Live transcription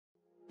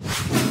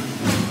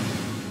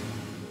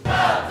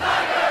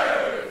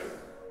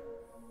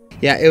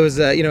Yeah, it was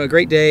a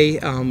great day.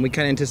 We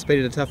kind of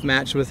anticipated a tough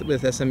match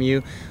with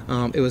SMU.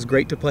 It was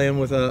great to play them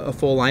with a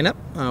full lineup.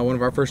 One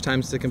of our first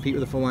times to compete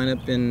with a full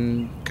lineup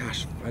in,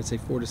 gosh, I'd say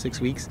 4 to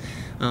 6 weeks.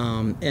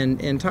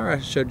 And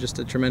Tara showed just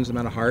a tremendous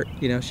amount of heart.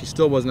 She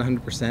still wasn't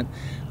 100%,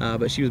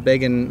 but she was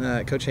begging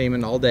Coach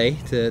Heyman all day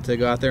to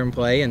go out there and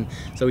play. And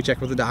so we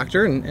checked with the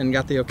doctor and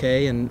got the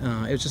okay. And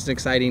it was just an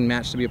exciting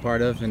match to be a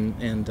part of.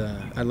 And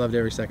I loved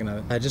every second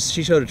of it.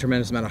 She showed a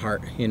tremendous amount of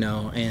heart,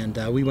 and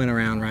we went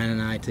around, Ryan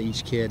and I, to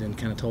each kid and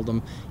kind of told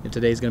them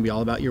today's going to be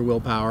all about your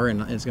willpower,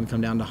 and it's going to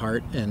come down to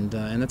heart, and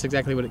that's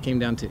exactly what it came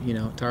down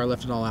to. Tara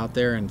left it all out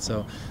there, and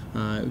so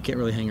we can't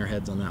really hang our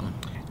heads on that one.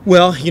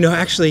 Well,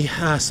 actually,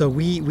 so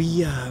we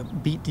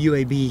beat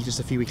UAB just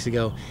a few weeks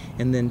ago,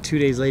 and then 2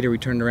 days later we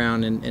turned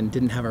around and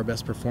didn't have our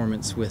best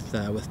performance with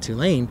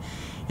Tulane.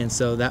 And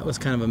so that was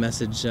kind of a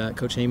message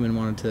Coach Heyman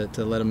wanted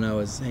to let them know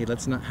is, hey,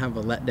 let's not have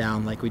a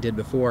letdown like we did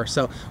before.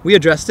 So we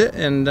addressed it,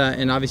 and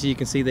obviously you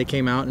can see they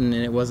came out, and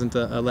it wasn't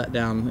a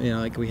letdown,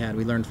 like we had.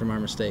 We learned from our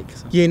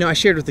mistakes. So. Yeah, I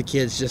shared with the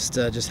kids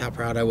just how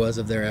proud I was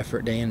of their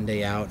effort day in and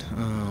day out.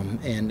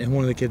 And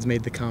one of the kids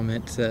made the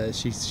comment.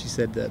 She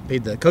said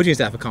paid the coaching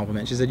staff a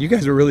compliment. She said, "You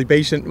guys were really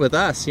patient with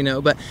us,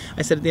 But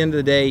I said at the end of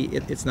the day,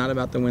 it's not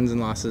about the wins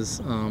and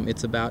losses.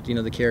 It's about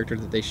the character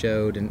that they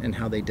showed and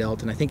how they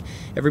dealt. And I think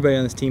everybody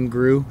on this team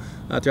grew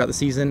throughout the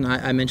season.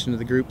 I mentioned to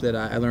the group that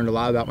I learned a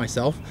lot about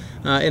myself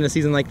in a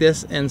season like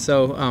this, and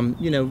so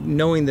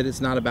knowing that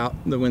it's not about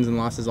the wins and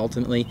losses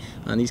ultimately,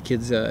 these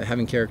kids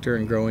having character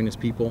and growing as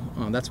people,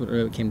 that's what it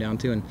really came down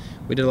to, and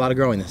we did a lot of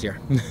growing this year.